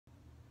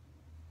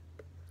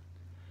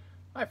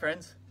Hi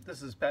friends,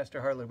 this is Pastor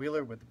Harley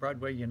Wheeler with the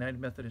Broadway United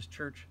Methodist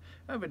Church.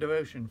 I have a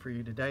devotion for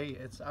you today.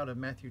 It's out of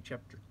Matthew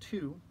chapter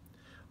 2,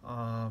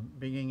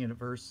 beginning at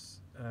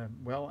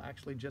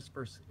actually just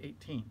verse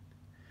 18.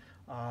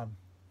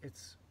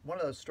 It's one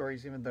of those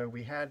stories, even though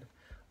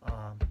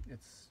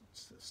it's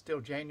still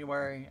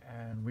January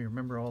and we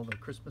remember all the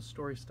Christmas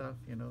story stuff,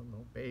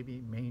 little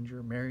baby,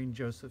 manger, Mary and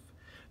Joseph.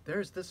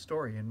 There's this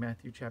story in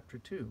Matthew chapter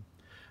 2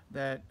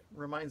 that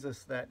reminds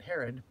us that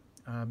Herod,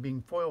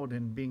 being foiled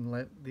in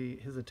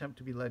his attempt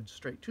to be led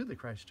straight to the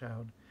Christ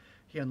child,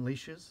 he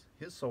unleashes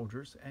his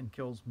soldiers and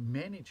kills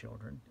many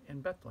children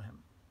in Bethlehem.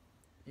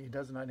 He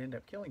does not end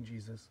up killing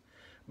Jesus,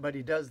 but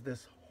he does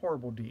this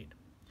horrible deed.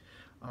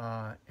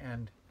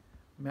 And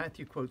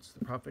Matthew quotes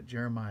the prophet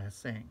Jeremiah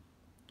saying,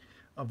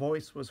 "A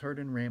voice was heard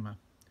in Ramah,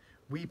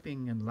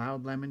 weeping and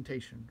loud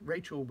lamentation,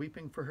 Rachel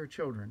weeping for her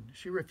children.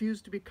 She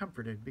refused to be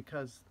comforted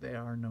because they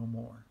are no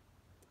more."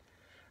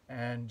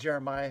 And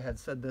Jeremiah had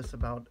said this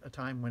about a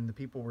time when the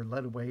people were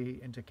led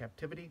away into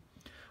captivity.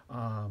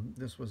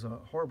 This was a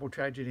horrible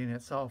tragedy in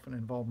itself and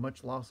involved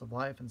much loss of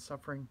life and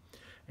suffering.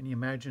 And you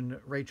imagine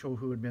Rachel,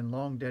 who had been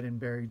long dead and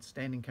buried,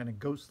 standing kind of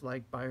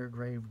ghost-like by her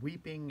grave,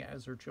 weeping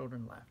as her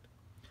children left.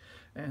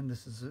 And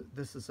this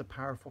is a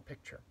powerful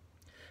picture.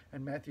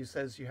 And Matthew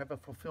says you have a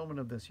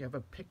fulfillment of this. You have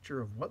a picture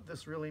of what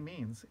this really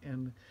means.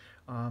 And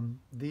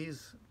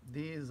these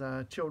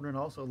children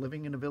also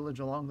living in a village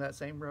along that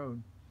same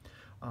road,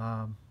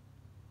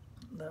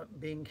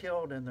 being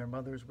killed and their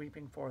mothers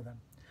weeping for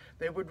them.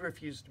 They would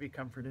refuse to be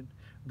comforted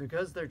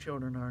because their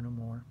children are no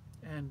more.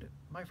 And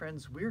my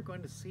friends, we're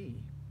going to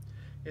see,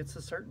 it's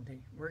a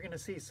certainty, we're going to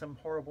see some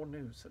horrible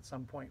news at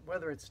some point,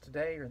 whether it's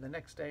today or the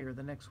next day or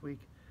the next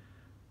week.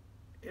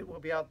 It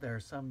will be out there,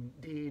 some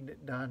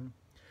deed done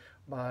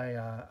by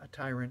a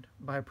tyrant,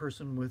 by a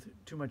person with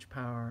too much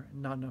power,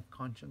 not enough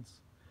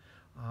conscience.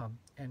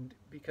 And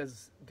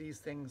because these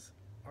things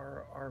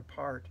are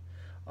part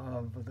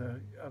of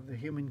the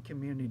human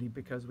community,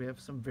 because we have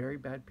some very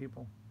bad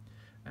people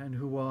and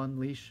who will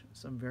unleash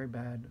some very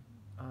bad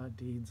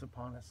deeds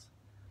upon us.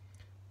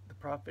 The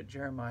prophet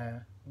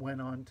Jeremiah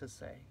went on to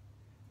say,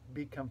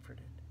 "Be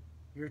comforted.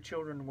 Your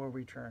children will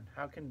return."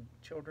 How can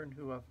children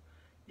who have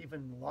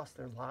even lost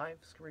their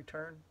lives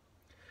return?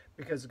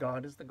 Because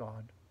God is the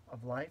God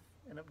of life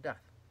and of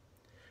death.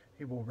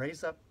 He will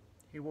raise up.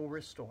 He will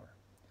restore.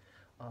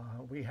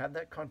 We have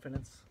that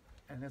confidence,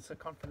 and it's a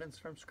confidence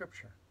from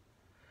Scripture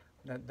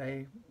that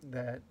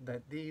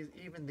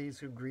these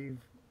who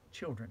grieve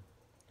children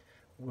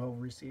will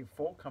receive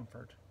full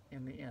comfort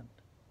in the end.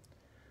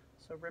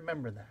 So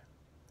remember that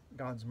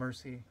God's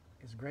mercy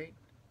is great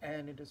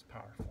and it is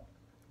powerful.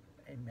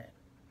 Amen.